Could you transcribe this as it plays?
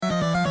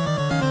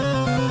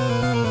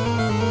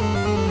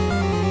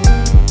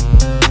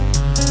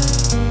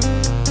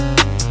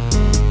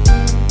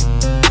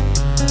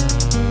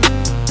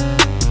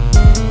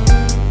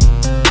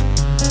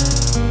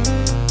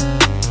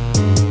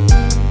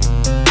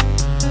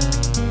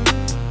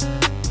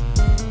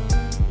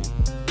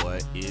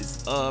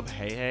up?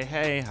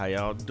 Hey, how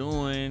y'all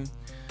doing?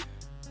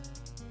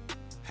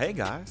 Hey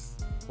guys,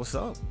 what's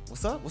up?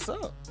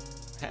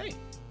 Hey.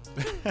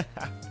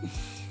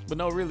 But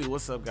no, really,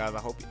 what's up, guys? I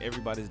hope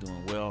everybody's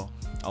doing well.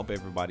 I hope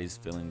everybody's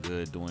feeling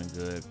good, doing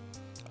good.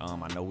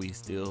 I know we're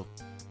still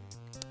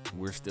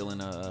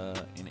in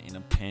a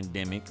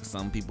pandemic.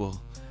 Some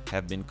people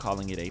have been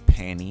calling it a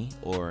panny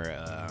or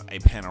a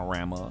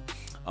panorama,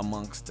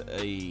 amongst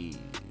a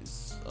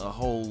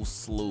whole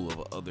slew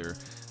of other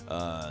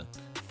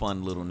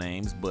fun little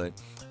names. But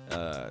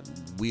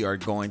we are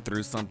going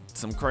through some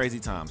crazy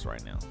times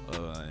right now,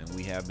 and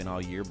we have been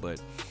all year.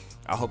 But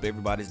I hope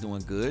everybody's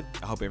doing good.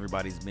 I hope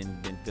everybody's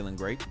been feeling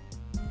great.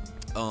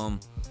 Yan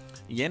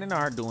and I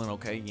are doing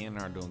okay. Yan and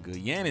I are doing good.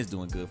 Yan is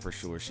doing good for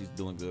sure. She's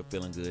doing good,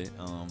 feeling good.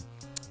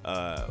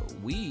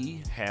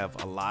 We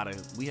have a lot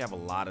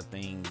of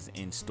things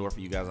in store for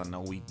you guys. I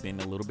know we've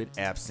been a little bit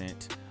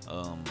absent,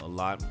 a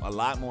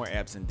lot more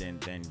absent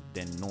than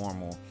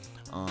normal.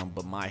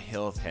 But my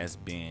health has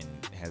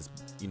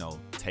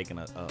taken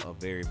a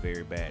very,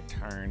 very bad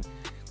turn.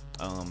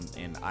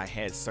 And I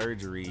had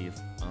surgery.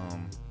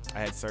 I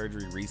had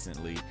surgery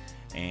recently,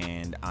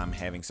 and I'm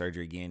having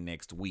surgery again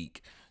next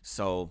week.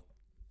 So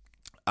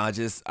I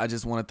just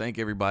want to thank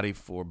everybody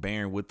for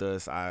bearing with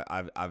us.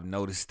 I've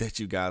noticed that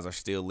you guys are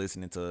still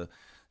listening to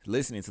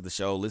the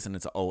show,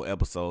 listening to old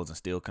episodes, and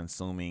still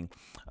consuming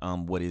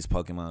what is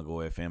Pokemon Go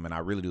FM, and I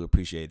really do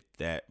appreciate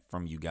that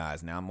from you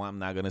guys. Now, I'm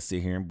not gonna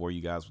sit here and bore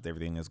you guys with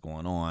everything that's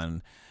going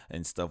on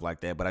and stuff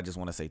like that, but I just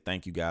want to say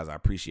thank you guys. I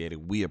appreciate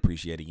it. We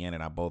appreciate it. Yan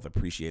and I both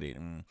appreciate it.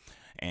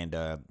 And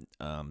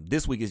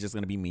this week is just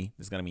gonna be me.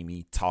 It's gonna be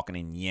me talking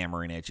and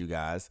yammering at you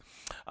guys,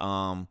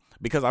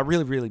 because I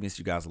really, really miss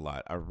you guys a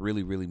lot. I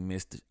really, really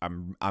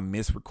I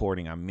miss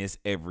recording. I miss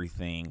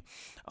everything.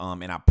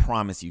 And I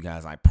promise you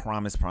guys, I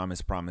promise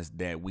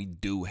that we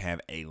do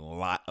have a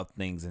lot of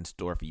things in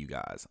store for you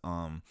guys.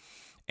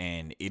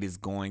 And it's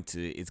going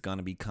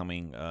to be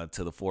coming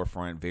to the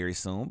forefront very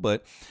soon.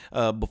 But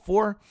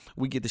before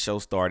we get the show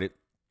started,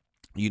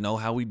 you know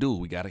how we do.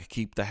 We got to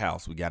keep the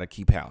house. We got to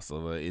keep house.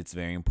 So it's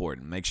very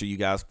important. Make sure you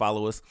guys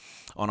follow us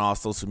on all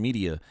social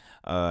media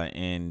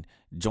and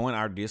join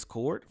our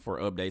Discord for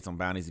updates on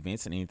Bounties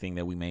events and anything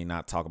that we may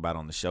not talk about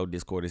on the show.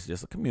 Discord is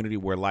just a community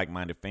where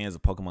like-minded fans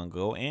of Pokemon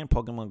Go and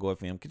Pokemon Go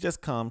FM can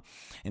just come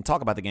and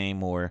talk about the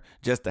game or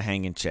just to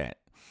hang and chat.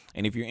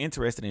 And if you're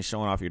interested in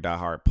showing off your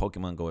diehard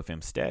Pokemon Go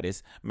FM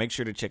status, make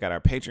sure to check out our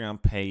Patreon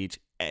page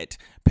at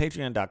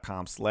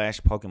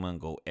patreon.com/Pokemon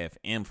Go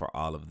FM for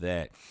all of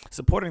that.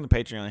 Supporting the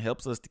Patreon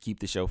helps us to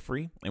keep the show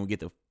free, and we get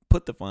to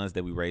put the funds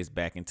that we raise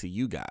back into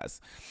you guys.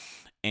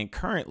 And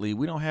currently,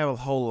 we don't have a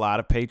whole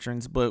lot of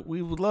patrons, but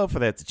we would love for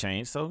that to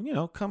change.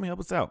 So, come help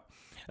us out.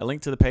 A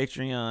link to the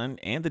Patreon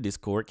and the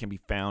Discord can be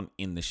found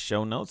in the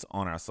show notes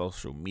on our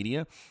social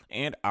media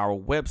and our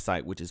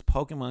website, which is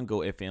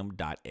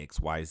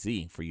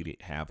PokemonGoFM.xyz, for you to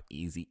have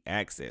easy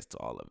access to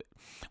all of it.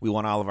 We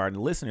want all of our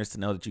listeners to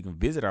know that you can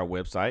visit our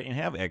website and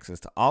have access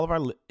to all of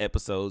our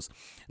episodes,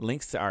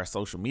 links to our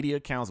social media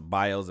accounts,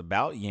 bios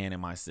about Yan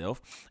and myself,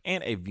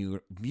 and a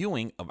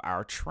viewing of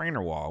our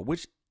trainer wall,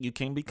 which you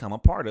can become a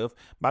part of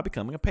by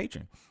becoming a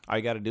patron. All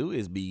you got to do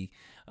is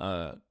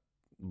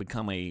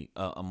become a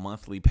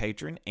monthly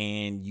patron,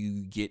 and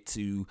you get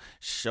to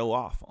show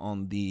off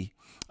on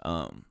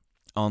on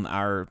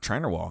our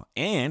trainer wall.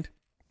 And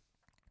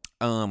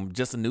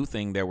just a new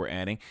thing that we're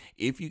adding,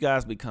 if you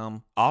guys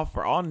become off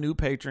for all new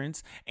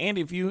patrons, and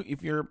if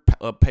you're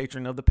a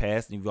patron of the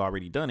past and you've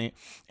already done it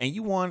and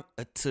you want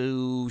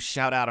to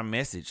shout out a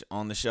message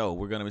on the show,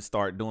 we're going to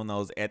start doing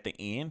those at the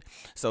end.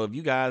 So if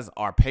you guys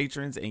are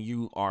patrons and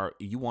you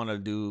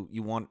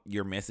want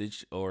your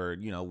message or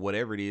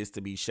whatever it is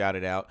to be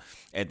shouted out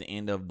at the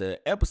end of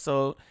the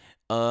episode,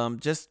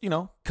 just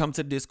come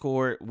to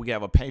Discord. We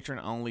have a patron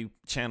only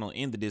channel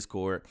in the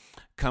Discord.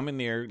 Come in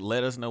there,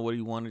 let us know what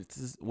you want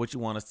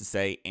us to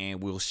say,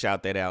 and we'll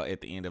shout that out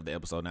at the end of the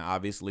episode. Now,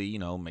 obviously,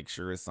 make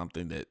sure it's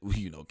something that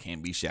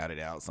can be shouted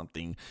out,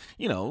 something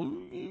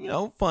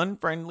fun,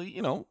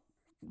 friendly,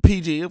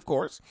 PG, of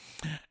course.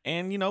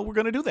 And we're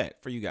gonna do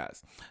that for you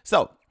guys.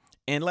 So,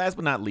 and last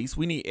but not least,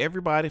 we need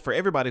everybody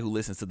who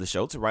listens to the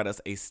show to write us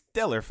a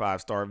stellar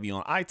 5-star review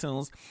on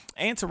iTunes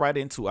and to write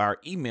into our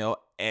email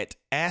at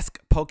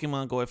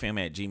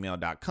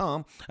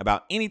askpokemongofm@gmail.com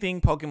about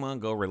anything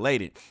Pokemon Go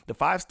related. The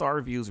 5-star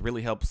reviews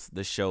really helps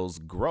the show's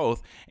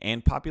growth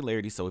and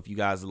popularity. So if you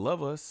guys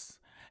love us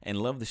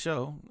and love the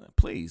show,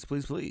 please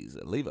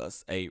leave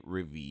us a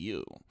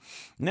review.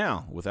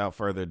 Now, without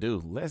further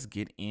ado, let's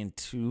get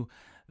into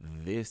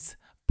this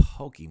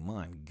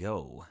Pokemon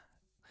Go.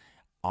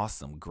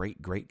 Awesome,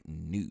 great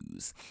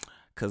news,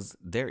 because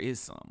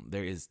there's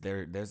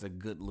a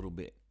good little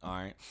bit. All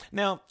right,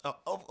 now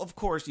of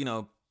course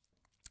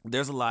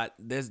there's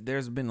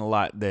been a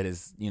lot that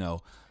is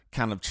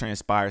kind of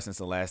transpired since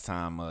the last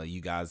time you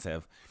guys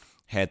have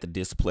had the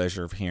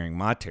displeasure of hearing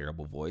my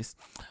terrible voice,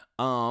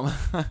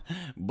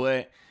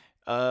 but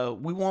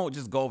we won't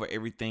just go over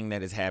everything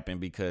that has happened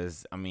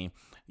because I mean,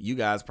 you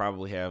guys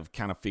probably have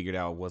kind of figured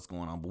out what's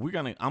going on.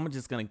 But I'm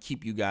just gonna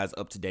keep you guys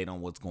up to date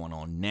on what's going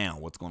on now,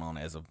 what's going on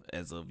as of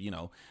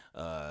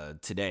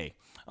today.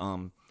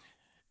 Um,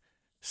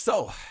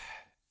 so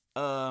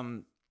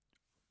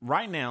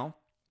right now,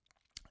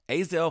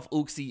 Azelf,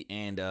 Uxie,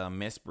 and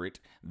Mesprit,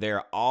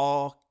 they're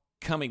all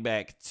coming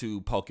back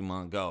to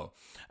Pokemon Go.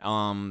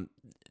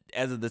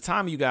 As of the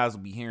time you guys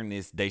will be hearing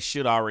this, they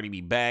should already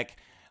be back.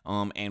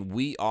 And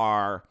we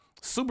are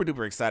super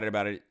duper excited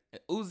about it.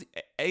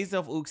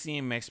 Azelf, Uxie,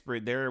 and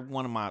Mesprit,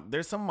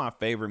 they're some of my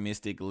favorite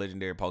Mystic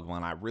legendary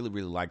Pokemon. I really,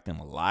 really like them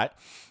a lot.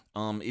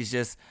 It's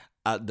just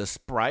the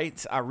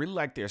sprites. I really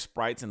like their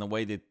sprites and the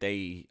way that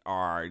they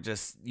are,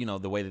 just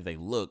the way that they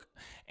look.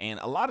 And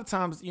a lot of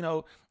times,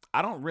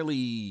 I don't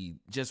really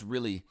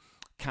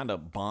kind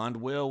of bond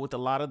well with a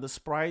lot of the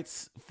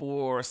sprites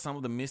for some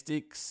of the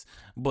mystics,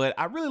 but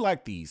I really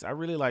like these. I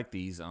really like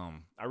the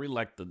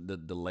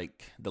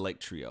lake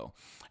trio,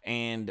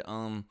 and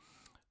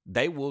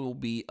they will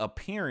be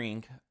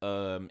appearing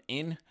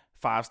in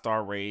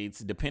 5-star raids,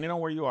 depending on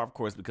where you are, of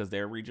course, because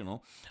they're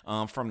regional,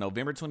 from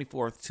November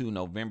 24th to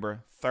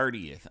November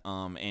 30th.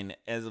 And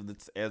as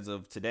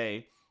of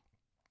today,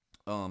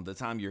 the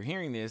time you're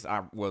hearing this,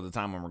 the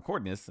time I'm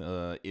recording this,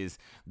 is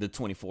the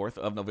 24th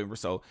of November.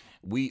 So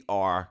we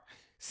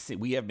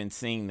have been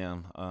seeing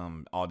them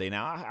all day.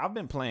 Now I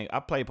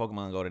played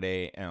Pokemon Go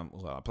today.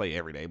 I play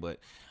every day, but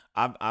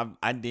I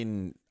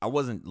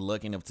wasn't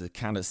lucky enough to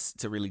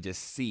to really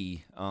just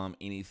see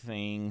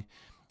anything,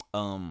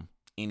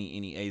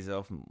 any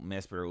Azelf,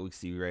 Mesprit, or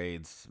Uxie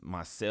raids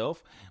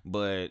myself,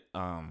 but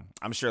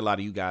I'm sure a lot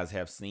of you guys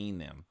have seen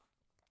them.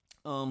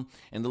 And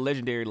the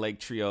legendary Lake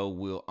Trio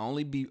will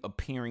only be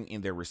appearing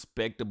in their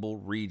respectable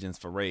regions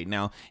for raid.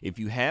 Now, if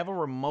you have a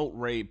remote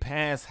raid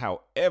pass,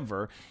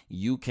 however,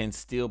 you can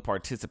still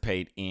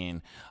participate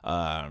in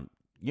in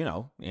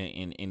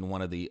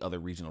one of the other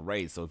regional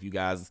raids. So if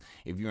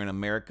you're in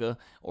America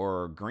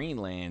or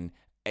Greenland,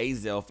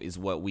 Azelf is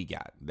what we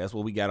got. That's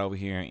what we got over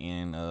here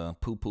in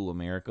Poo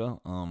America.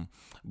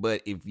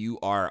 But if you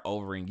are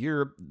over in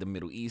Europe, the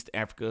Middle East,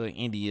 Africa,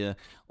 India,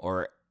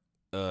 or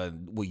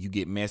you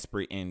get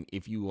Mesprit, and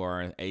if you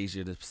are in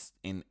Asia,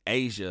 in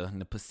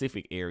the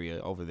Pacific area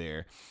over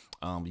there,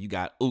 you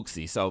got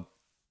Uxie. So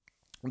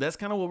that's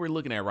kind of what we're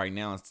looking at right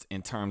now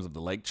in terms of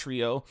the Lake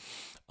Trio.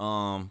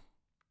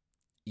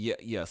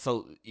 Yeah.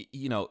 So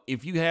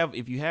if you have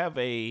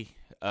a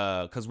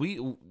because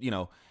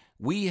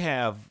we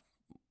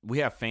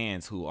have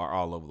fans who are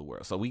all over the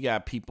world. So we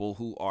got people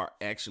who are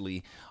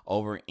actually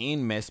over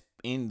in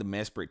the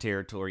Mesprit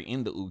territory,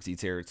 in the Uxie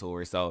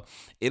territory. So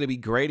it'll be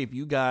great if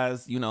you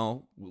guys,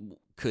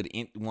 could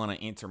want to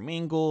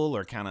intermingle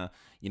or kind of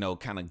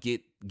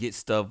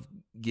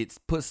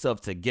put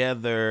stuff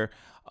together,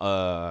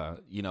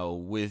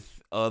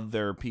 with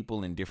other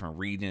people in different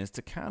regions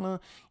to kind of,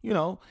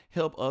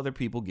 help other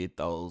people get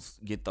those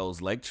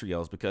Lake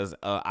Trios, because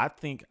I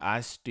think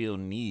I still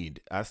need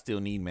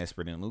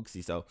Mesprit and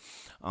Uxie. So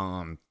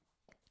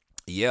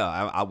yeah,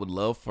 I would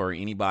love for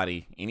any of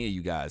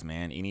you guys,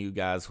 man, any of you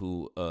guys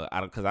who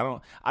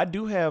I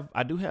do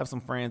have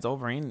some friends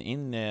over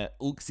in that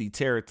Uxie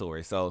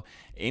territory. So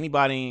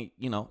anybody,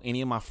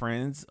 any of my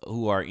friends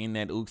who are in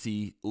that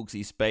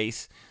Uxie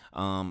space,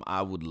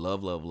 I would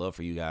love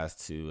for you guys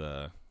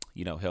to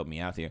help me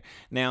out here.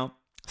 Now,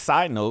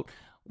 side note,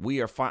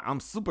 I'm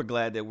super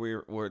glad that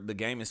the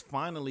game is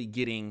finally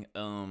getting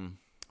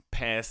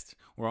past.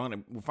 We're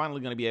finally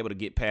going to be able to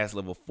get past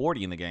level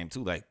 40 in the game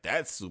too. Like,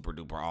 that's super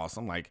duper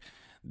awesome. Like,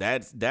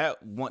 that's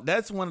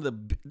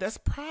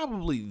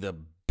probably the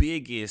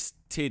biggest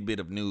tidbit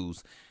of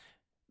news.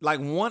 Like,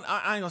 I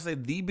ain't gonna say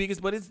the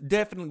biggest, but it's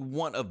definitely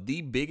one of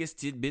the biggest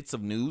tidbits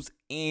of news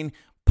in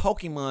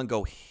Pokemon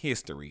Go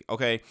history.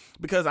 Okay,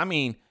 because I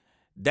mean,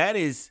 that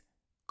is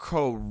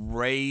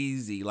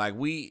crazy. Like,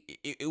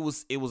 it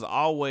was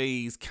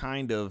always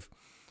kind of,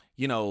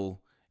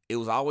 it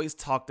was always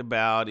talked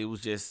about. It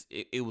was just,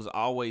 it was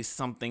always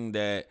something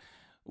that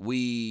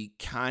we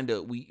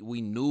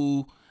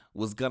knew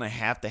was going to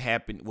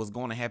happen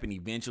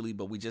eventually,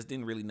 but we just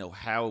didn't really know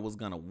how it was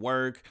going to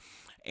work.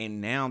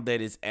 And now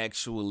that it's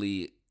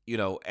actually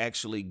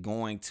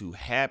going to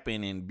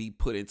happen and be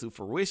put into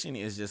fruition,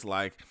 is just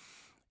like,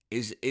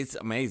 it's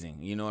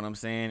amazing. You know what I'm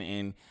saying?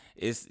 And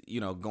it's,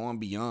 going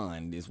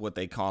beyond is what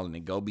they call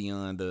it. Go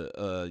beyond the,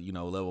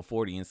 level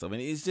 40 and stuff.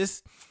 And it's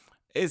just,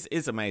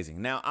 it's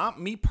amazing. Now,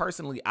 me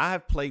personally, I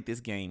have played this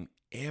game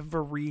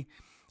every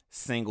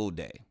single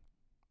day.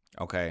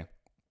 Okay.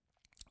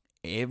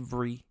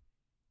 Every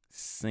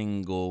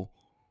single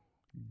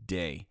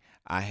day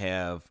I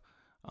have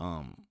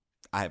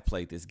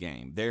played this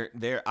game.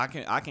 I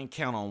can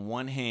count on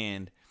one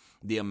hand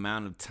the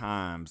amount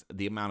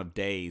of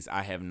days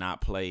I have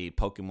not played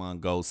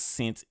Pokemon Go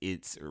since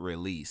its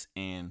release.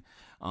 And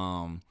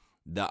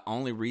the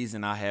only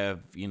reason I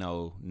have,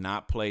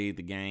 not played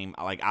the game,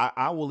 like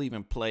I will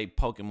even play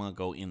Pokemon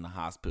Go in the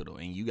hospital.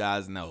 And you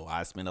guys know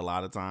I spend a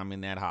lot of time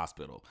in that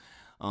hospital.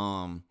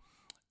 And,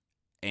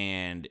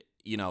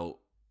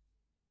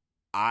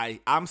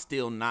 I'm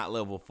still not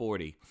level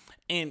 40.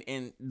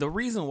 And the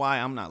reason why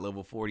I'm not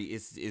level 40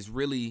 is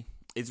really,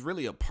 it's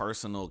really a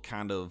personal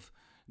kind of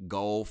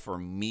goal for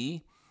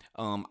me.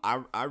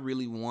 I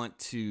really wanted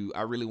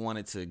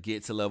to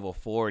get to level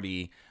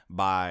 40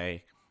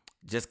 by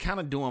just kind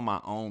of doing my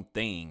own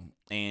thing.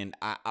 And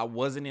I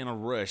wasn't in a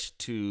rush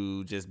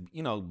to just,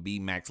 be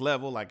max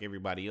level like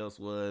everybody else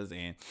was.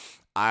 And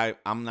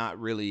I'm not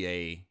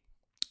really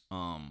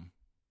um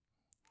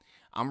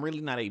I'm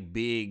really not a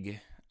big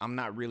I'm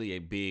not really a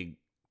big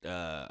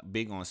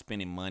on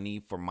spending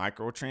money for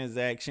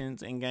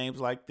microtransactions in games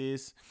like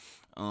this.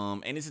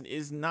 And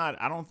it's not,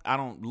 I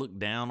don't look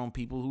down on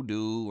people who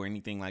do or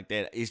anything like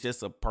that. It's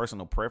just a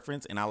personal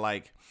preference, and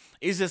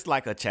it's just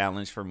like a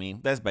challenge for me.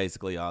 That's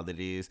basically all that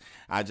is.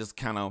 I just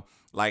kind of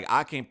like,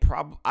 I can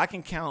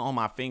count on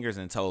my fingers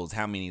and toes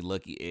how many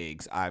lucky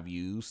eggs I've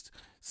used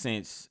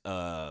since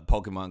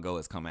Pokemon Go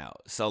has come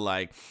out. So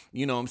like,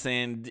 you know what I'm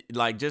saying?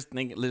 Like, just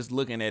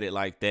looking at it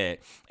like that.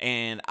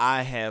 And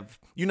I have,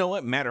 you know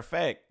what? Matter of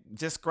fact,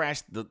 just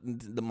scratch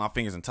my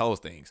fingers and toes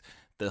things.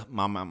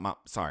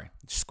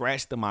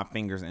 Scratch my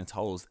fingers and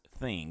toes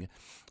thing.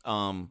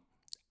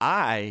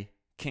 I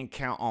can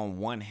count on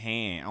one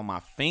hand, on my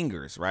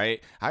fingers,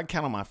 right? I can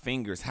count on my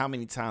fingers how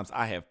many times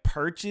I have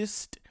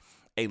purchased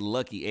a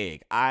lucky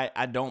egg.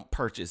 I don't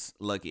purchase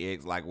lucky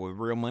eggs like with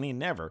real money.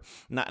 Never.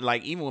 Not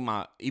like, even with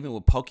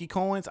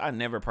Pokecoins, I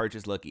never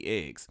purchase lucky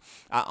eggs.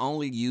 I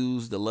only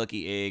use the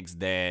lucky eggs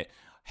that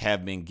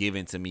have been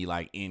given to me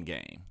like in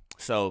game.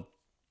 So,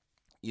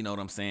 you know what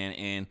I'm saying?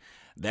 And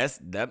those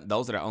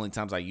are the only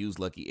times I use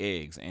lucky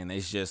eggs. And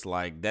it's just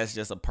like, it's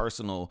just like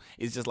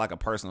a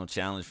personal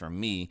challenge for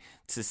me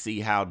to see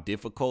how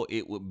difficult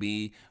it would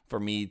be for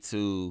me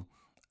to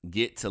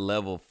get to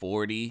level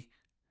 40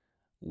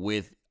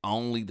 with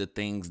only the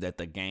things that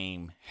the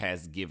game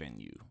has given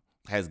me,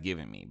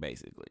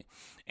 basically.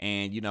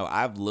 And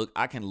I've looked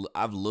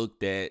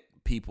at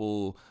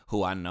people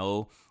who I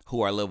know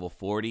who are level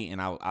 40,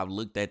 and I've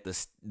looked at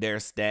their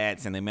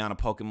stats and the amount of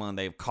Pokemon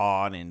they've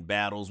caught and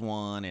battles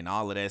won and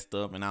all of that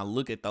stuff. And I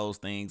look at those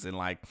things and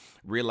like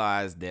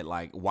realize that,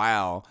 like,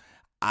 wow,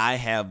 I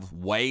have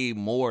way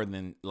more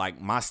than,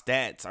 like, my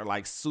stats are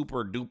like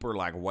super duper,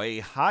 like way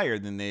higher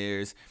than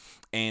theirs.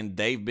 And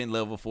they've been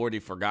level 40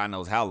 for God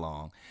knows how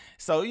long.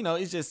 So,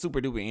 it's just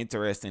super duper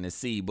interesting to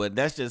see. But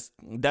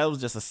that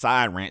was just a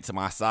side rant to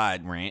my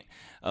side rant.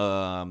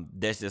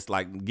 That's just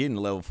like getting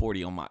level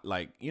 40 on my,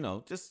 like,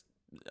 just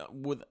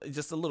with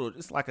just a little,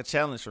 it's like a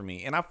challenge for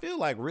me. And I feel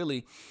like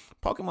really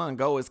Pokemon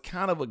Go is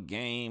kind of a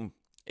game.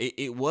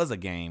 It was a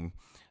game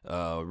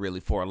really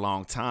for a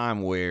long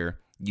time where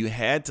you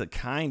had to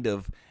kind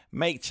of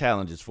make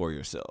challenges for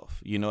yourself.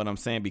 You know what I'm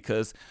saying?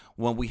 Because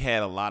when we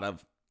had a lot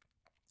of,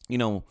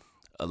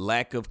 a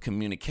lack of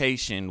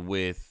communication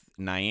with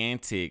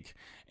Niantic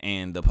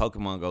and the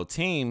Pokemon Go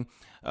team,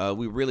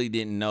 we really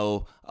didn't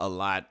know a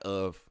lot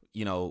of,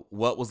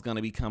 what was going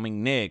to be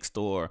coming next,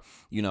 or,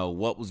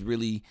 what was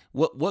really,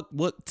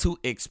 what to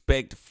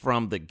expect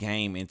from the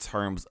game in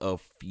terms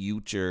of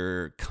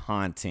future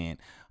content.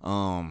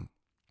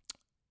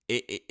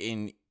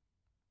 It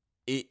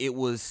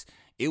was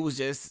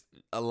just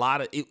a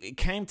lot of, it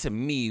came to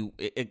me.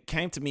 It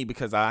came to me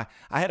because I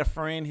had a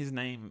friend, his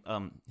name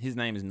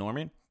is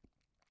Norman.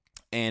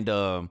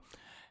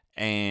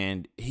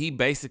 And he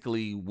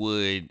basically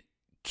would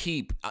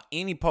keep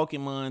any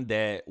Pokemon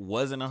that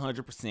wasn't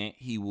 100%.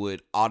 He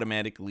would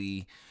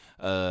automatically,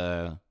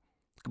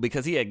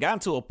 because he had gotten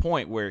to a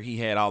point where he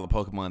had all the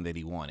Pokemon that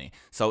he wanted.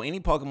 So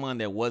any Pokemon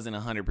that wasn't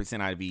 100%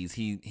 IVs,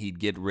 he'd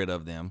get rid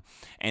of them.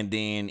 And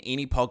then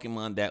any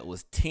Pokemon that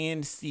was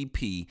 10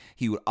 CP,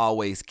 he would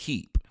always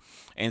keep.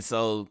 And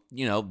so,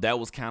 that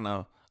was kind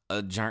of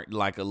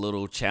like a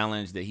little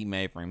challenge that he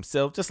made for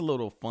himself, just a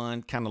little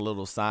fun kind of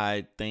little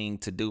side thing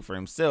to do for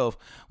himself,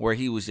 where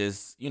he was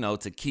just,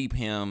 to keep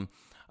him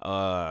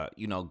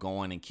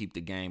going and keep the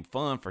game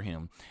fun for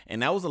him.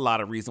 And that was a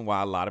lot of reason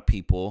why a lot of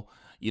people,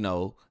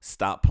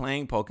 stopped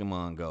playing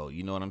Pokemon Go.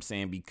 You know what I'm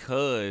saying?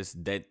 Because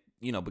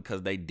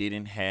because they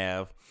didn't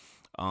have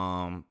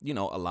a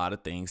lot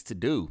of things to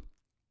do.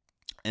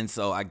 And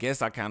so I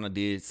guess I kind of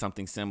did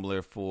something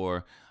similar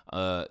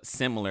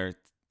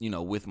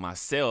with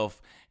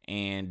myself,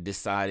 and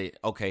decided,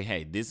 okay,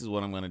 hey, this is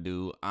what I'm going to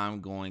do.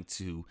 I'm going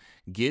to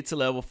get to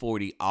level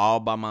 40 all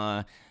by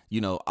my,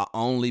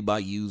 only by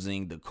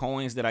using the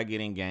coins that I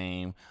get in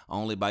game,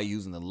 only by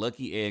using the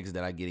lucky eggs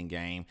that I get in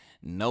game.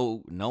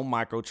 No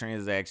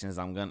microtransactions.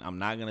 I'm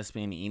not going to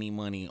spend any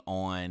money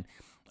on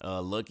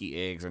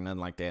lucky eggs or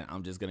nothing like that.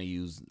 I'm just going to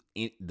use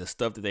the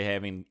stuff that they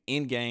have in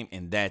game,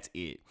 and that's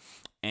it.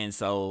 And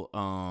so,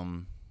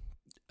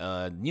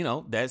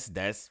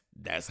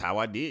 that's how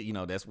I did,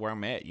 that's where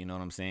I'm at, you know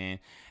what I'm saying?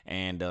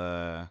 And,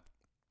 yeah,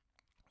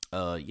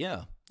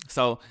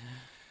 so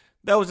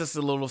that was just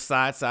a little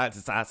side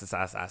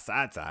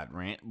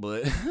rant,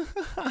 but,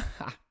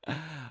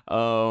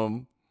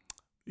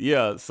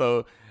 yeah,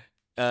 so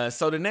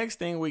the next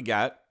thing we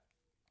got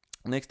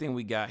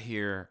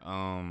here,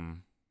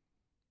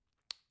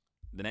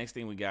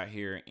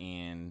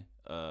 in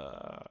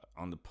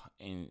on the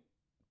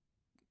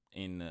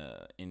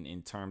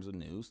in terms of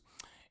news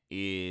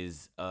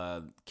is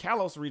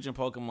Kalos region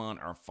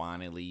Pokemon are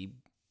finally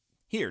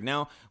here.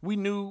 Now we've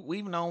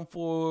known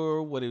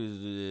for what it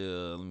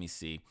was. Let me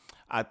see.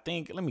 Let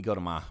me go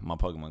to my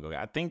Pokemon Go.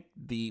 I think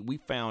we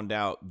found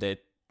out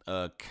that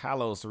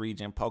Kalos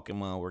region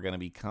Pokemon were gonna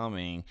be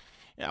coming.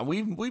 Yeah,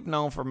 we've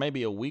known for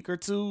maybe a week or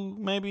two,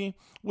 maybe.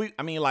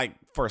 Like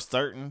for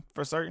certain.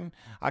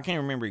 I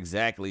can't remember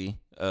exactly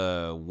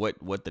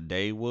what the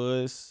day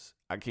was.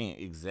 I can't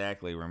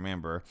exactly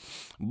remember.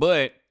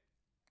 But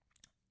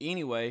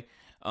anyway,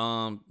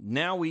 now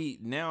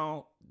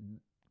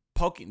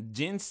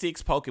Gen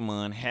 6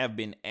 Pokemon have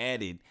been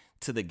added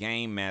to the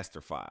Game Master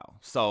file.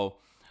 So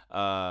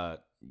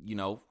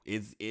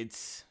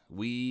it's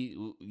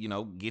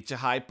get your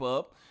hype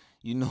up.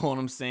 You know what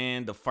I'm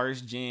saying? The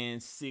first Gen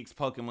 6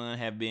 Pokemon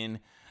have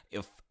been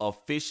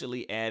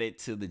officially added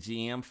to the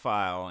GM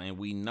file, and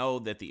we know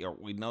that the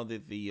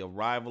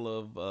arrival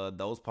of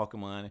those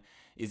Pokemon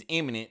is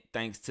imminent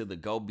thanks to the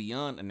Go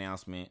Beyond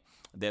announcement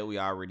that we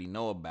already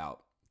know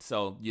about.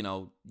 So,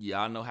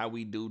 y'all know how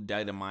we do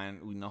data mine.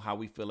 We know how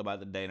we feel about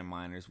the data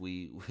miners.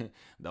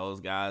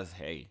 Those guys,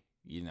 hey,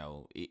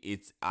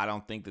 I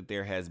don't think that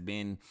there has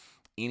been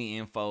any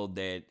info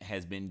that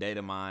has been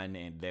data mined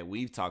and that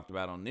we've talked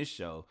about on this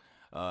show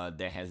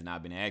that has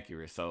not been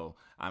accurate. So,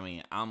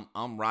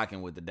 I'm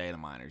rocking with the data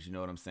miners. You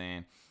know what I'm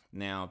saying?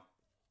 Now,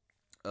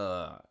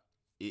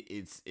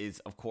 it's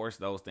of course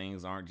those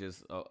things aren't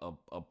just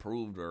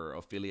approved or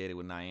affiliated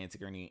with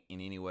Niantic or in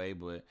any way,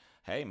 but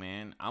hey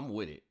man, I'm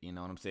with it. You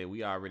know what I'm saying?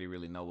 We already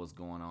really know what's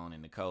going on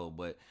in the code,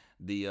 but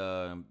the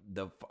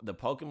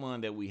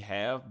Pokemon that we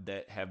have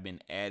that have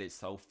been added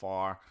so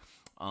far,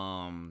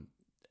 the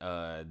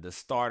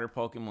starter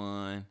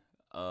Pokemon,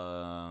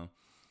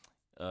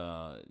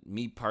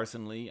 me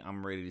personally,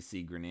 I'm ready to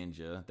see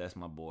Greninja. That's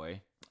my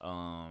boy.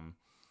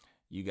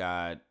 You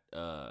got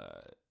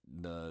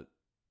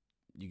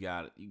you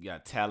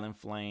got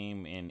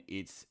Talonflame and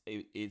its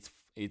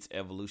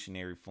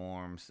evolutionary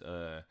forms,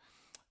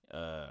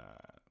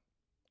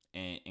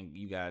 and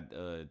you got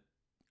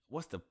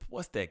what's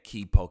that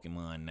key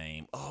Pokemon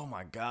name? Oh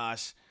my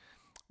gosh,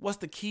 what's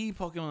the key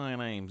Pokemon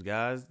names,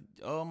 guys?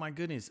 Oh my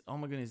goodness,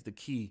 the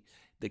key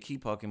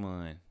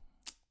Pokemon.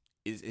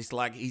 It's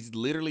like he's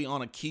literally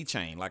on a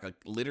keychain, like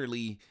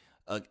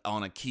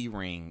on a key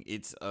ring.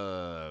 It's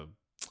oh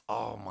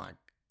my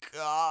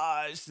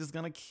gosh, it's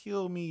gonna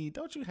kill me.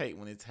 Don't you hate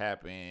when it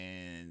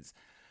happens?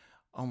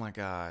 Oh my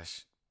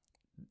gosh.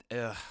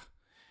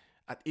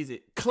 Is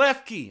it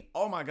Klefki?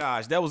 Oh my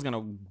gosh, that was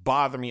gonna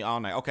bother me all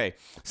night. Okay,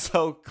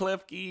 so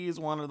Klefki is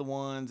one of the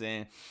ones,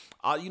 and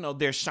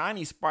their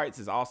shiny sprites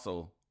are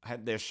also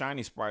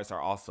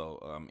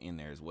in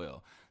there as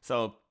well.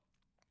 So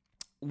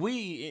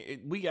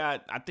we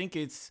got, I think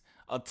it's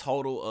a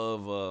total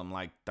of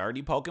like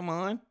 30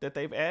 Pokemon that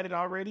they've added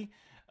already.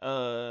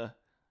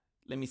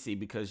 Let me see,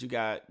 because you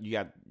got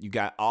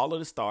all of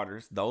the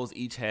starters. Those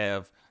each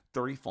have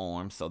 3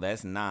 forms, so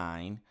that's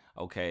 9.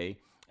 Okay,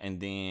 and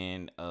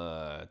then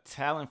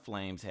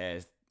Talonflame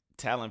has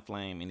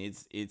Talonflame, and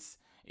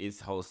its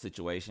whole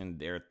situation.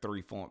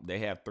 They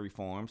have 3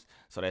 forms,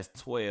 so that's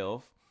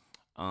 12.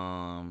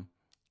 And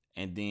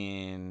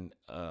then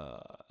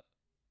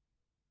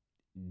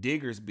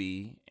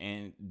Diggersby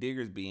in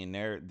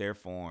their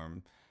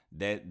form,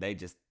 that they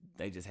just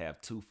have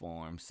 2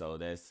 forms, so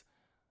that's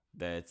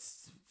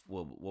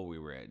what we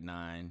were at,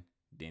 9,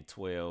 then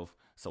 12,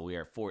 so we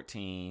are at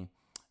 14.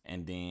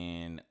 And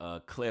then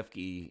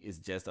Klefki is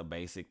just a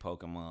basic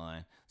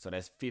Pokemon, so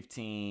that's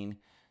 15,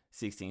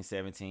 16,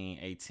 17,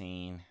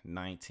 18,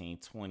 19,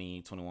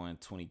 20, 21,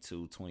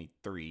 22,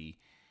 23,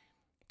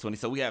 20.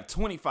 So we have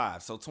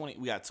 25. So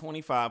we got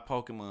 25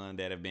 Pokemon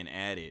that have been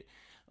added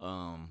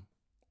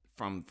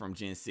from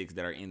Gen 6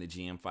 that are in the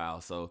GM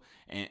file. So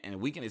and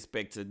we can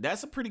expect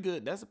that's a pretty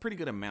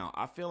good amount.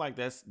 I feel like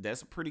that's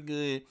a pretty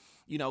good,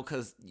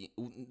 because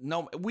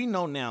we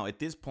know now at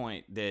this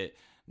point that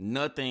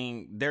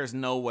there's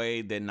no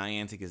way that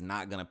Niantic is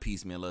not gonna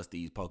piecemeal us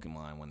these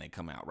Pokemon when they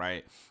come out,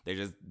 right?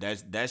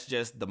 That's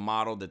just the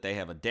model that they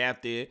have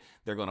adapted.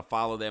 They're gonna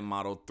follow that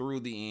model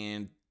through the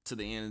end, to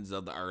the ends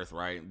of the earth,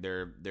 right?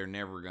 They're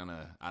never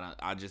gonna.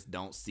 I just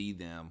don't see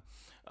them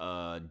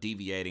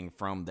deviating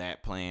from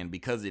that plan,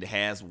 because it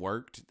has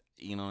worked.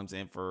 You know what I'm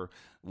saying? For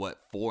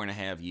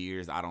 4.5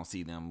 years, I don't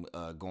see them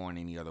going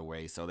any other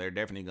way. So they're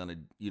definitely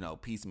gonna,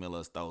 piecemeal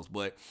us those.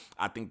 But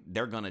I think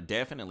they're gonna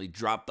definitely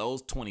drop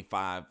those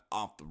 25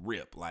 off the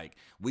rip. Like,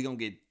 we gonna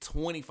get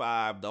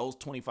those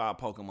 25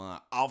 Pokemon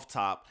off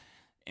top,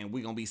 and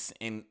we're gonna be,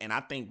 and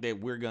I think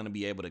that we're gonna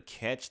be able to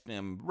catch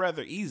them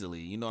rather easily.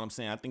 You know what I'm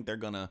saying? I think they're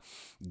gonna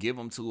give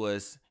them to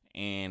us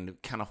and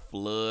kind of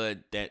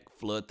flood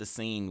the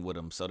scene with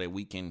them, so that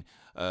we can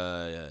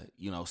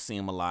see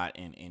them a lot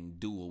and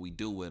do what we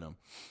do with them.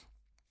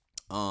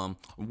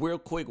 Real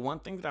quick, one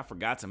thing that I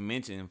forgot to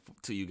mention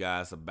to you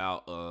guys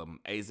about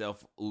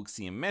Azelf,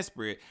 Uxie, and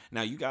Mesprit.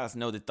 Now, you guys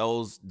know that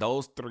those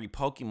 3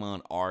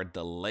 Pokemon are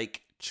the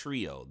Lake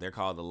Trio. They're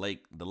called the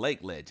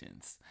Lake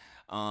Legends.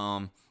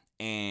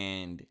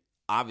 And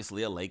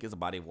obviously a lake is a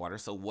body of water.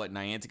 So what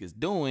Niantic is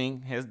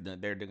doing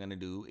they're going to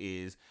do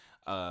is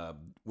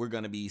we're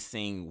going to be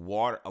seeing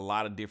a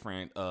lot of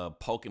different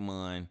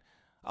Pokemon,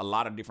 a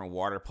lot of different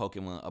water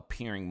Pokemon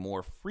appearing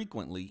more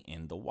frequently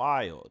in the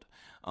wild.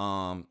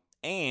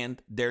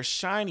 And they're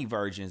shiny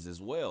versions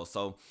as well.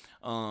 So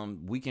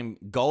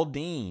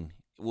Goldeen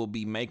will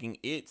be making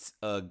its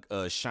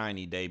a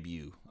shiny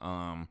debut.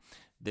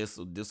 This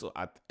will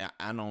I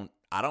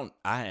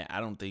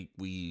don't think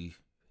we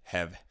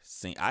have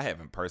seen. I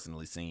haven't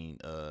personally seen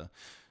a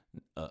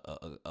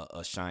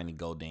shiny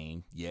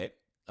Goldeen yet.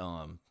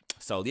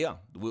 So yeah,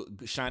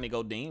 shiny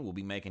Goldeen will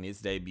be making its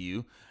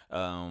debut.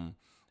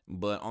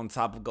 But on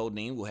top of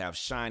Goldeen, we'll have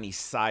shiny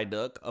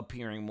Psyduck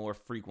appearing more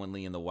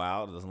frequently in the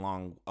wild,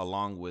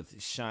 along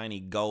with shiny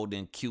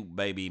golden cute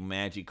baby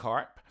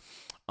Magikarp.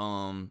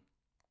 We'll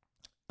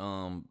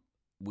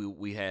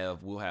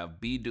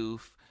have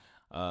Bidoof,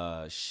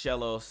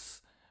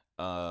 Shellos,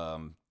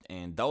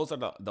 and those are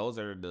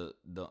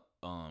the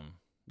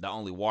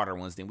only water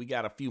ones. Then we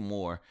got a few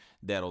more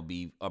that'll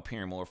be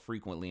appearing more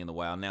frequently in the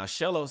wild. Now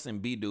Shellos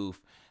and Bidoof,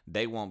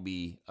 they won't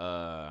be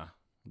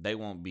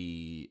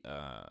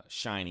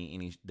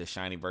shiny. The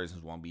shiny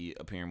versions won't be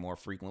appearing more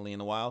frequently in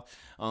the wild.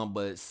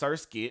 But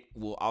Surskit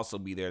will also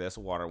be there. That's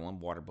a water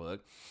bug.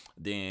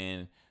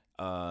 Then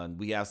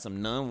we have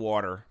some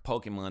non-water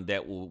Pokemon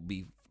that will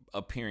be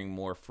appearing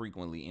more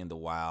frequently in the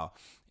wild,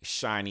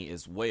 shiny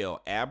as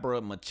well. Abra,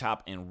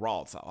 Machop, and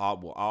Ralts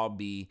will all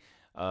be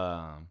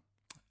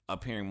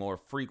appearing more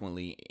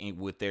frequently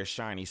with their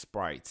shiny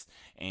sprites.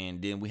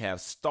 And then we have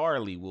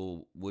Starly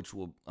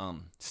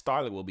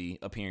Starly will be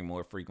appearing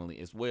more frequently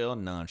as well,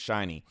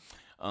 non-shiny.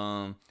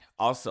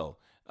 Also,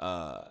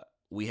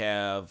 we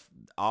have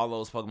all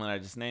those Pokemon I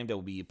just named that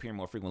will be appearing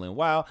more frequently in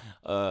wild.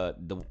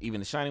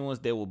 Even the shiny ones,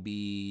 they will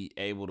be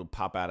able to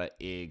pop out of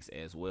eggs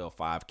as well,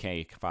 5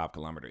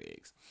 kilometer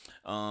eggs.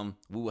 We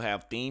will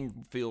have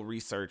theme field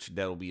research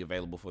that will be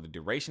available for the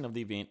duration of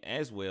the event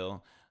as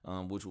well,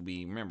 which will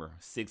be, remember,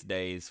 6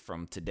 days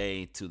from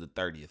today to the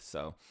 30th.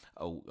 So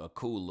a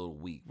cool little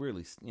week,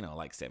 really,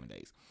 like 7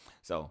 days.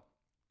 So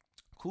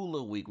cool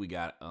little week we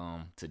got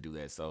to do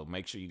that. So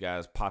make sure you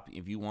guys pop,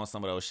 if you want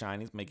some of those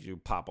shinies, make sure you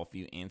pop a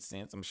few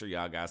incense. I'm sure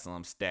y'all got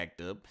some stacked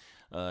up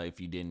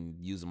if you didn't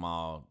use them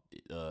all,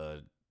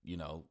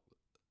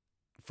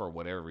 for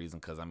whatever reason.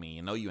 Because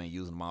you ain't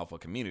using them all for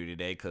Community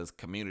Day, because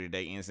Community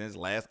Day incense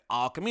lasts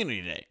all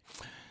Community Day.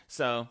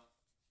 So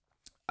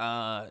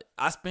I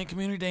spent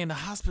Community Day in the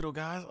hospital,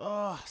 guys.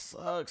 Oh,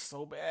 sucks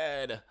so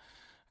bad.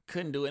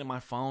 Couldn't do it. My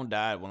phone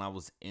died when I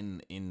was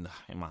in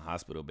my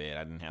hospital bed.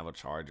 I didn't have a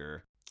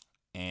charger.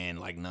 And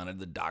none of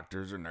the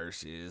doctors or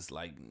nurses,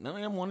 none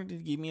of them wanted to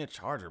give me a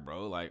charger,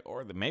 bro.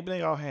 Maybe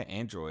they all had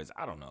Androids.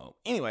 I don't know.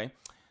 Anyway,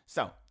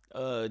 so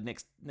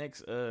next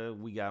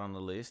we got on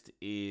the list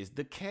is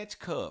the Catch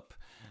Cup.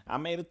 I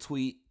made a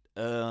tweet,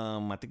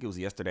 I think it was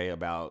yesterday,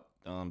 about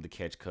the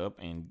Catch Cup,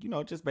 and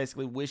just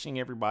basically wishing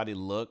everybody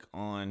luck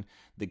on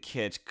the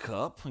Catch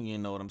Cup. You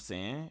know what I'm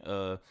saying?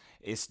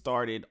 It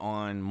started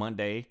on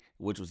Monday,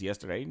 which was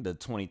yesterday, the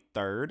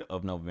 23rd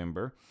of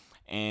November,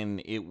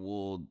 and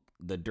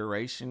the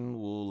duration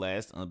will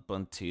last up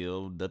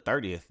until the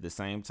 30th, the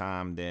same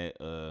time that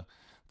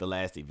the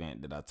last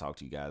event that I talked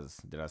to you guys,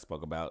 that I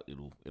spoke about.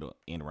 It'll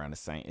end around the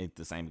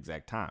same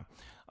exact time.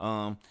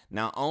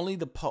 Now only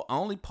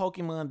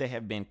Pokemon that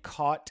have been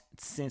caught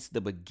since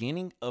the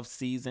beginning of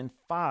season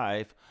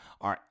 5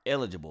 are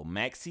eligible.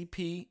 Max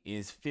CP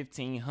is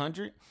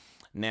 1500.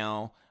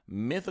 Now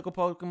mythical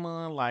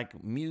Pokemon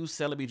like Mew,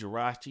 Celebi,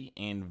 Jirachi,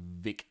 and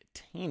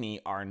Victini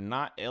are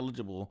not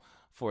eligible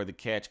for the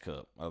Catch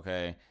Cup,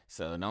 okay?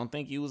 So don't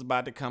think you was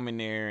about to come in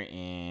there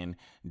and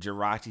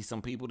Jirachi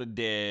some people to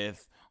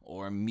death,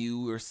 or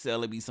Mew or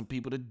Celebi some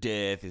people to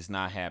death. It's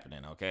not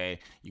happening, okay?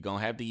 You're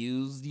gonna have to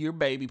use your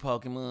baby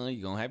Pokemon.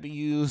 You're gonna have to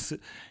use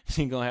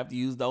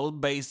those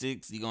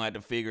basics. You're gonna have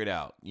to figure it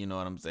out. You know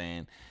what I'm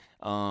saying?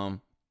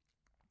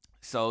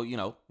 So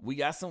we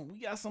got some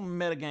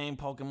metagame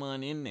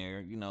Pokemon in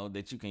there,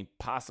 that you can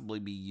possibly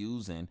be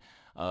using.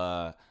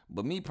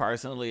 But me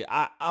personally,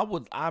 I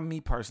would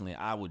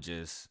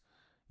just,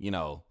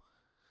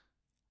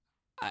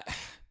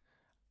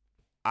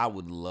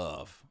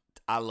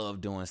 I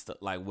love doing stuff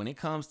when it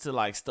comes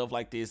to stuff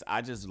like this.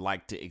 I just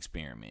like to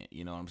experiment.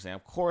 You know what I'm saying?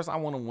 Of course, I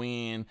want to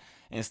win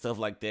and stuff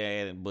like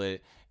that,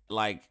 but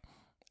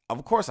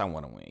of course I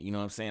want to win. You know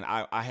what I'm saying?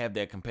 I have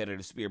that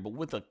competitive spirit, but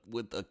with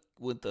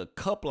a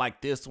cup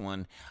like this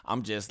one,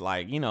 I'm just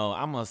I'm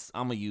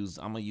gonna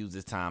use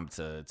this time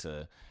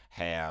to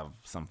have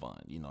some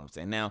fun. You know what I'm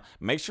saying? Now,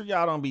 make sure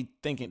y'all don't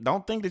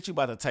think that you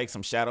about to take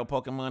some shadow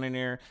Pokemon in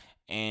there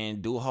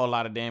and do a whole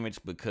lot of damage,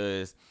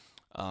 because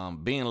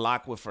being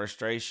locked with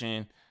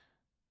frustration,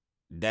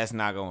 that's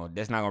not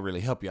gonna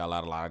really help y'all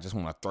out a lot. I just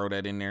want to throw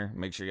that in there.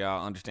 Make sure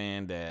y'all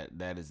understand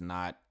that is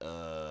not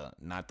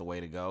the way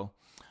to go.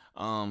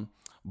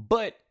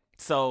 But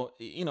so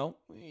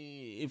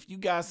if you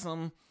got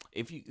so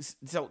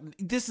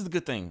this is a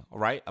good thing,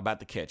 right, about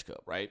the Catch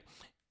Cup, right?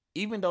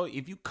 even though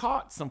if you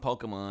caught some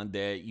Pokemon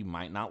that you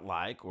might not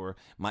like or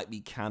might be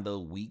kind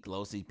of weak,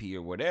 low CP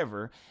or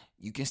whatever,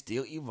 you can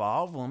still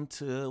evolve them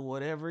to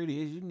whatever it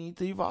is you need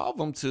to evolve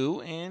them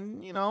to,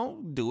 and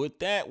do it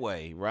that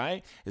way,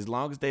 right? As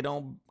long as they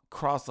don't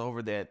cross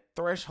over that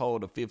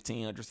threshold of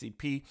 1500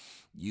 CP,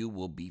 you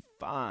will be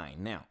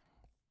fine. Now,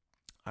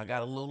 I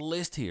got a little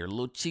list here, a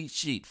little cheat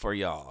sheet for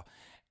y'all.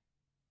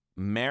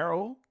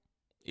 Marill,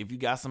 if you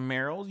got some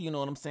Marills, you know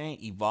what I'm saying?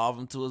 Evolve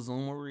them to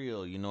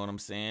Azumarill, you know what I'm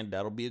saying?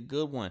 That'll be a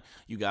good one.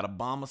 You got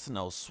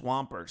Abomasnow,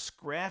 Swampert,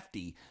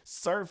 Scrafty,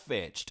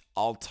 Surfetch'd,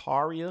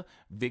 Altaria,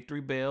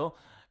 Victory Bell,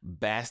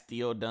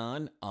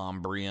 Bastiodon,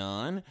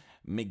 Umbreon,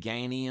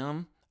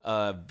 Meganium,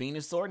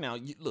 Venusaur. Now,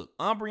 look,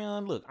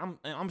 Umbreon. Look,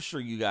 I'm sure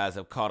you guys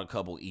have caught a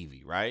couple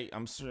Eevee, right?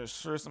 I'm sure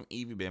some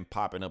Eevee been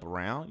popping up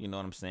around. You know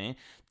what I'm saying?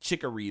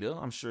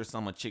 Chikorita. I'm sure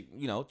some of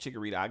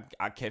Chikorita.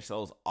 I catch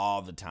those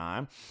all the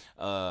time.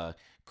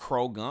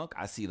 Krogunk,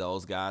 I see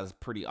those guys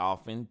pretty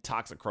often.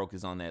 Toxicroak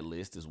is on that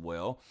list as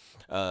well.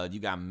 You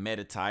got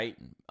Meditite,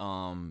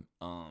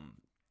 Barboach,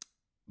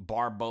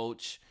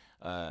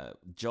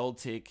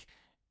 Joltik,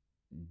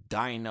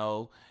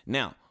 Dino.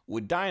 Now,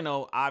 with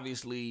Dino,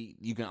 obviously,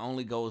 you can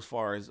only go as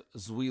far as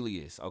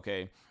Zweilous,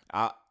 okay?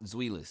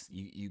 Zweilous.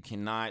 You're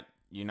not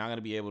going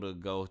to be able to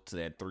go to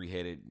that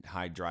 3-headed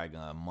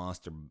Hydreigon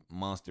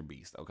monster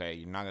beast, okay?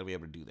 You're not going to be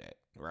able to do that,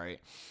 right?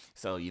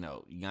 So, you're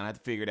going to have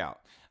to figure it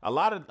out. A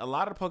lot of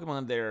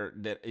Pokemon there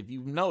that, if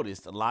you've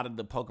noticed, a lot of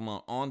the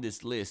Pokemon on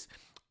this list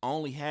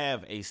only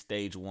have a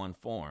stage 1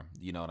 form.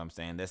 You know what I'm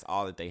saying? That's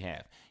all that they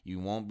have. You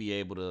won't be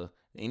able to,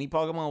 any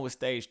Pokemon with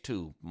stage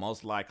 2,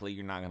 most likely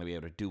you're not going to be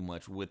able to do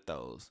much with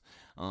those.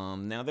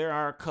 Now there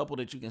are a couple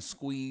that you can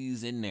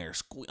squeeze in there.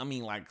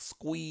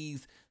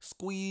 Squeeze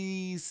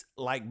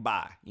like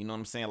by. You know what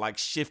I'm saying? Like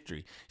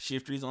Shiftry.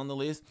 Shiftry's on the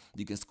list.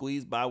 You can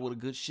squeeze by with a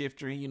good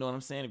Shiftry. You know what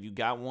I'm saying? If you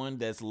got one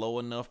that's low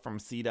enough from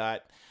CDOT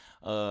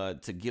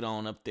to get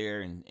on up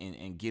there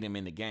and get him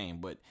in the game.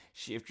 But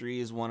Shiftry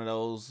is one of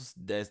those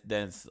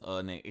that's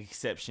an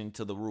exception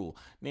to the rule.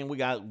 Then we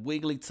got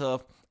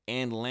Wigglytuff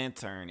and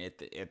Lantern at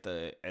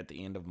the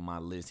end of my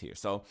list here.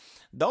 So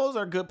those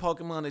are good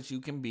Pokemon that you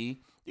can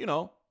be,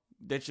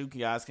 that you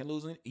guys can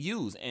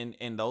use.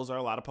 And those are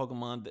a lot of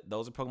Pokemon.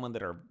 Those are Pokemon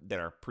that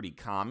are pretty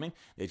common,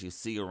 that you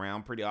see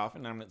around pretty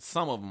often. I mean,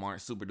 some of them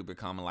aren't super duper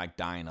common, like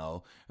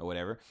Dino or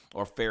whatever,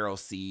 or Pharaoh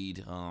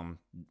Seed.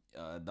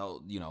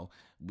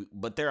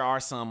 But there are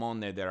some on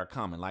there that are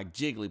common, like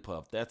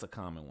Jigglypuff. That's a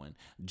common one.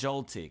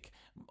 Joltik,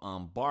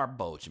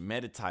 Barboach,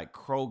 Meditite,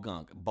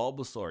 Krogunk,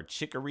 Bulbasaur,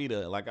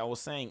 Chikorita. Like I was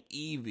saying,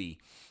 Eevee.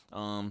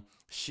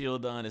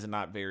 Shieldon is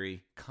not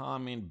very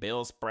common.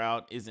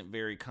 Bellsprout isn't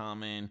very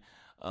common.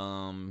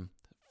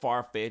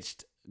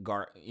 Farfetch'd,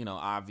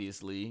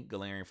 obviously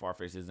Galarian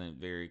Farfetch'd isn't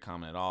very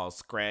common at all.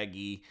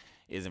 Scraggy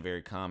isn't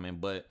very common,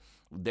 but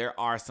there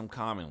are some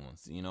common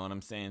ones. You know what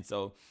I'm saying?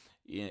 So,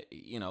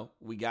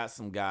 we got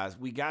some guys,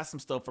 we got some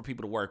stuff for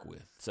people to work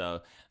with.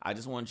 So I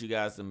just want you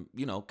guys to,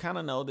 kind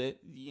of know that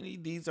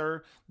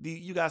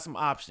you got some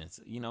options.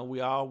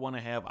 We all want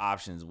to have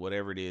options,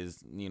 whatever it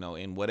is,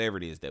 in whatever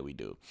it is that we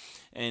do.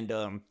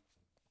 And,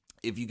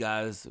 if you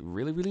guys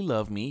really, really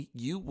love me,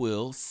 you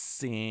will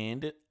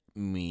send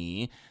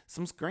me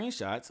some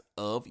screenshots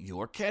of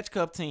your Catch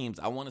Cup teams.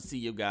 I want to see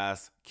you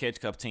guys Catch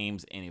Cup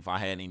teams, and if I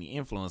had any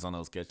influence on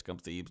those Catch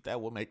Cup teams,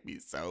 that will make me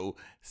so,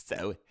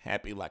 so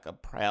happy, like a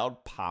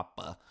proud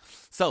papa.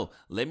 So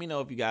let me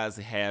know if you guys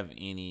have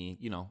any,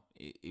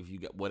 if you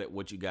got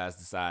what you guys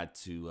decide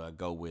to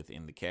go with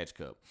in the Catch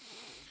Cup.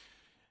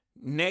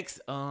 Next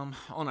on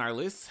our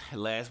list,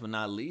 last but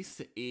not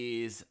least,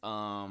 is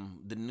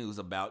the news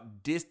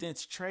about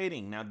distance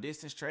trading. Now,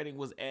 distance trading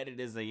was added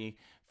as a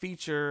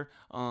feature.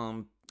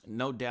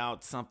 No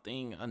doubt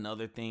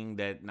another thing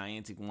that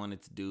Niantic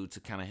wanted to do to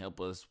kind of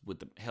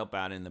help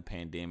out in the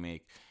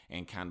pandemic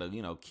and kind of,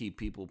 keep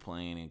people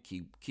playing and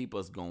keep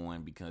us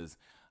going because,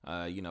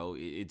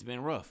 it's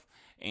been rough.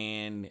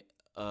 And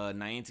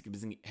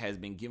Niantic has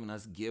been giving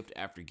us gift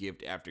after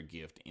gift after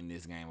gift in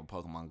this game of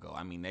Pokemon Go.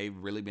 I mean, they've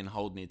really been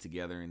holding it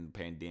together in the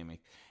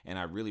pandemic, and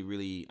I'm really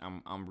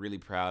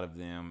proud of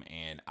them.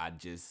 And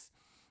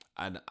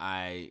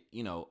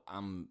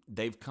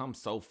they've come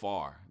so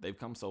far.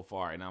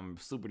 And I'm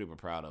super duper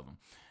proud of them.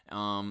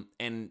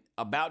 And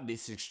about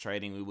distance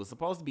trading, it was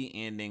supposed to be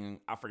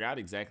ending. I forgot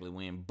exactly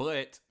when,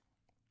 but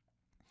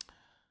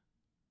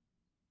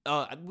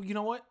you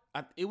know what?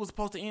 It was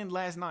supposed to end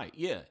last night.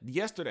 Yeah,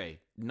 yesterday,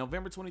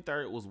 November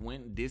 23rd was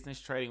when distance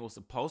trading was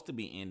supposed to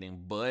be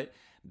ending, but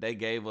they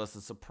gave us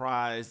a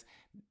surprise.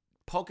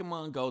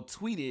 Pokemon Go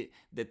tweeted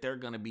that they're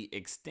going to be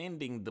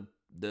extending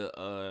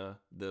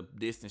the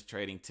distance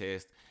trading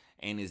test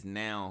and is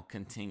now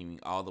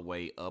continuing all the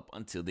way up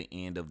until the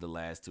end of the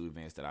last two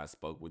events that I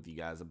spoke with you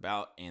guys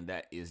about, and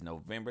that is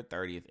November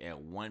 30th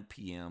at 1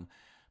 p.m.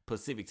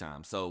 Pacific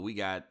time. So we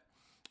got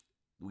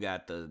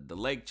the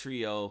Lake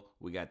Trio,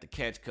 we got the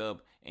Catch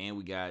Cup, and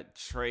we got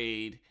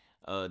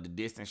the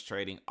distance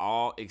trading,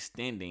 all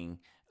extending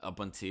up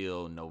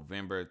until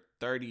November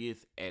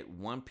 30th at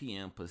 1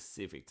 p.m.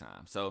 Pacific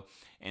time. So,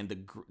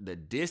 and the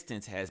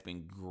distance has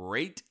been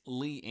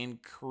greatly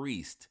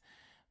increased.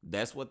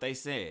 That's what they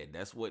said.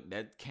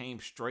 That came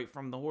straight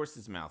from the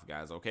horse's mouth,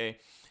 guys, okay?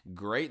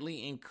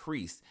 Greatly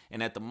increased.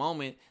 And at the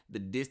moment, the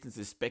distance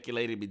is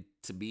speculated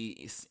to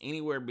be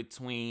anywhere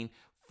between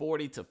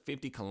 40 to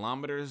 50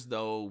 kilometers,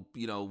 though,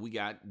 we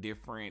got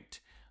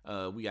different,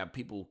 we got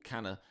people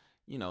kind of,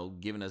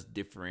 giving us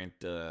different,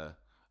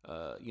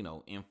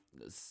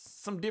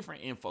 some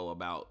different info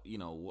about,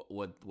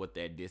 what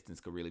that distance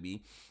could really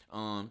be.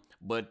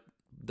 But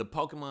the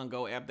Pokemon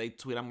Go app, they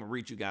tweet, I'm going to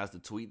read you guys the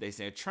tweet. They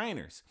said,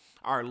 trainers,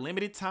 our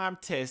limited time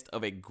test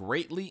of a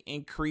greatly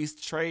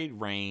increased trade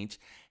range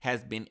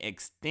has been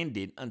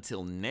extended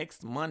until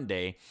next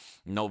Monday,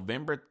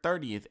 November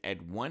 30th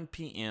at 1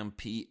 p.m.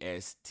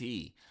 PST.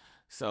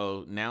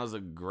 So now's a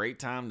great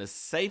time to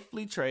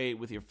safely trade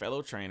with your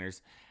fellow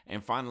trainers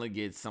and finally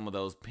get some of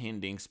those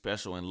pending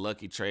special and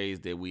lucky trades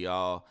that we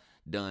all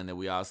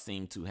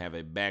seem to have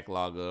a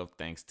backlog of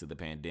thanks to the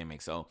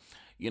pandemic. So,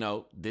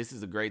 this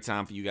is a great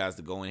time for you guys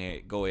to go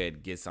ahead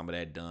and get some of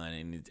that done.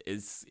 And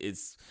it's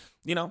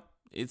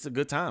a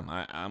good time.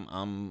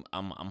 I'm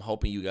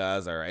hoping you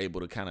guys are able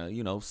to kind of,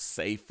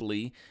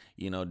 safely,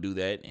 do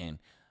that. And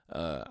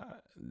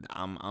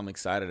I'm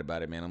excited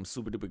about it, man. I'm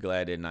super duper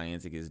glad that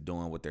Niantic is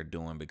doing what they're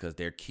doing because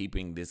they're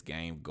keeping this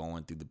game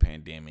going through the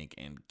pandemic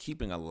and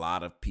keeping a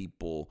lot of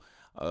people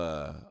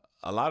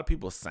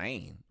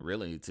sane,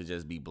 really, to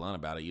just be blunt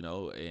about it,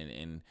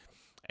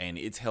 and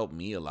it's helped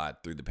me a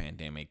lot through the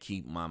pandemic,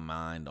 keep my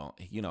mind on,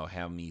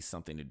 have me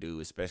something to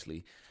do,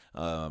 especially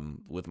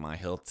with my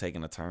health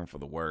taking a turn for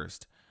the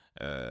worst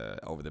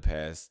over the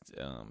past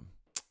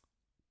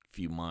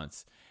few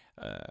months.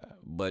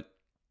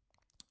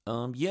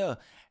 Yeah,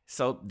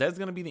 so that's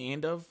going to be the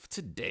end of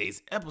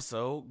today's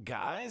episode,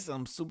 guys.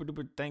 I'm super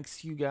duper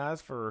thanks to you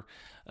guys for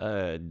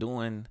for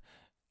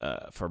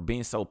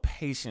being so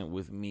patient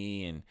with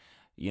me. And,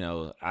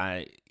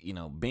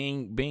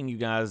 being you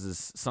guys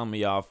is some of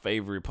y'all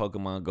favorite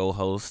Pokemon Go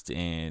host,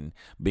 and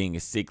being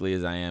as sickly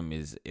as I am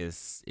is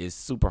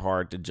super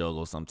hard to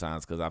juggle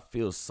sometimes because I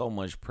feel so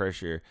much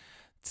pressure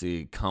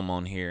to come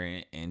on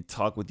here and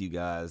talk with you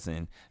guys,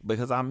 and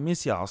because I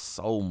miss y'all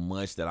so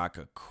much that I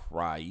could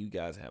cry. You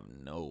guys have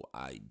no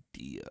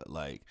idea.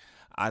 Like,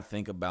 I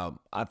think about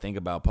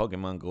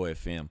Pokemon Go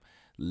FM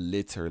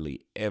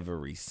literally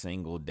every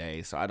single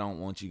day. So I don't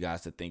want you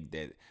guys to think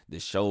that the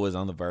show is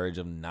on the verge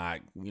of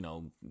not,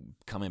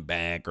 coming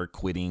back or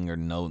quitting or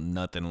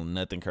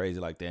nothing crazy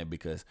like that,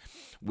 because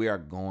we are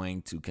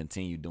going to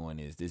continue doing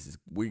this.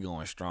 We're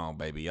going strong,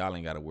 baby. Y'all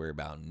ain't got to worry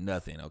about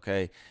nothing,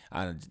 okay?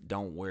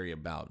 Don't worry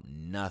about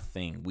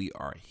nothing. We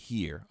are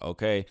here,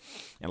 okay?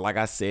 And like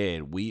I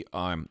said,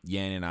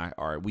 Yan and I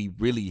we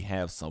really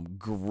have some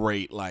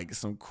great,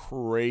 some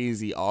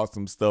crazy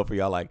awesome stuff for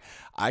y'all. Like,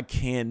 I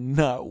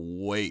cannot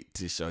wait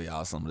to show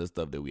y'all some of the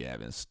stuff that we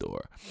have in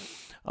store.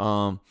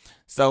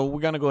 So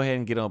we're gonna go ahead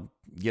and get up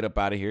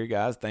out of here,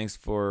 guys. Thanks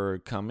for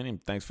coming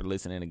and thanks for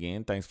listening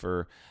again. Thanks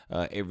for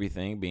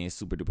everything, being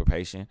super duper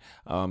patient.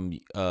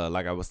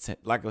 Like I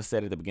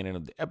said at the beginning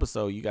of the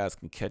episode, you guys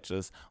can catch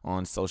us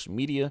on social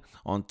media,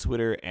 on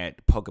Twitter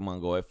at Pokemon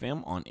Go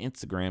FM, on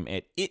Instagram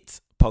at It's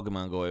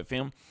Pokemon Go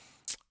FM,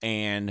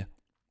 and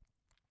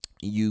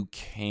you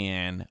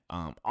can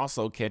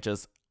also catch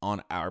us on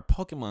our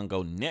Pokemon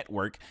Go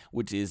network,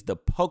 which is the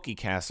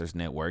Pokecasters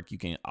network. You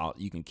can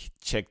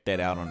check that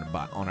out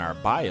on our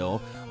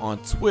bio on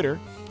Twitter.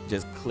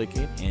 Just click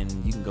it and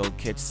you can go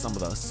catch some of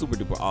the super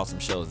duper awesome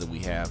shows that we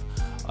have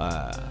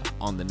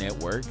on the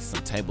network.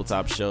 Some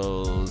tabletop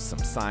shows, some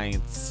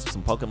science,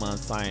 some Pokemon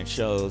science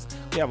shows.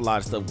 We have a lot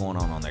of stuff going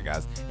on there,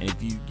 guys. And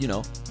if you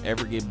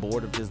ever get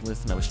bored of just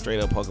listening to straight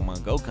up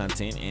Pokemon Go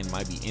content and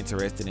might be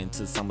interested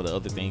into some of the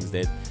other things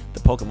that the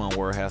Pokemon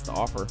world has to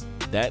offer,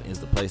 that is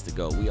the place to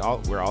go.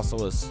 We're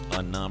also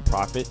a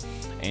non-profit,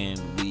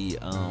 and we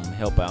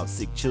help out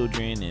sick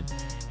children and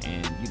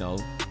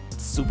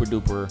super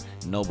duper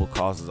noble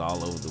causes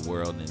all over the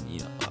world, and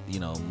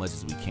much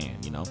as we can.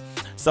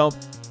 So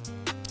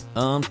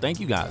thank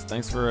you guys.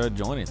 Thanks for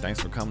joining. Thanks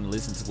for coming to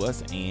listen to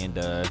us, and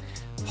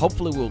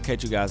hopefully we'll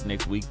catch you guys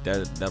next week.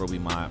 That'll be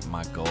my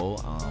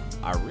goal.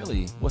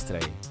 What's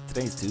today?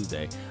 Today's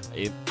Tuesday.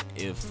 If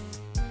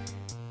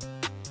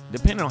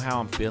depending on how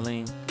I'm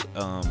feeling,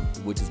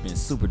 which has been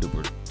super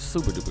duper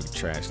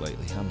trash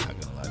lately, I'm not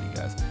gonna lie to you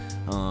guys.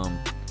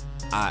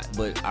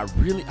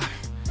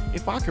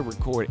 If I could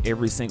record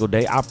every single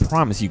day, I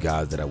promise you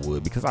guys that I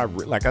would, because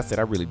like I said,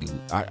 I really do.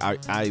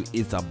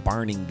 It's a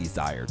burning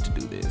desire to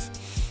do this,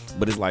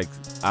 but it's like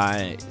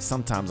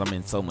sometimes I'm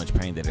in so much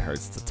pain that it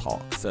hurts to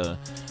talk. So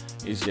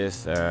it's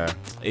just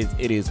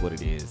it is what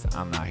it is.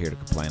 I'm not here to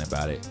complain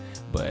about it,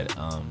 but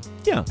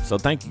yeah. So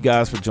thank you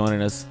guys for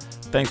joining us.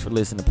 Thanks for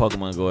listening to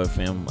Pokemon Go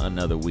FM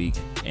another week,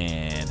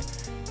 and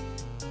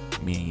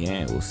me and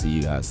Yan will see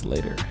you guys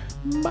later.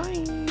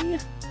 Bye.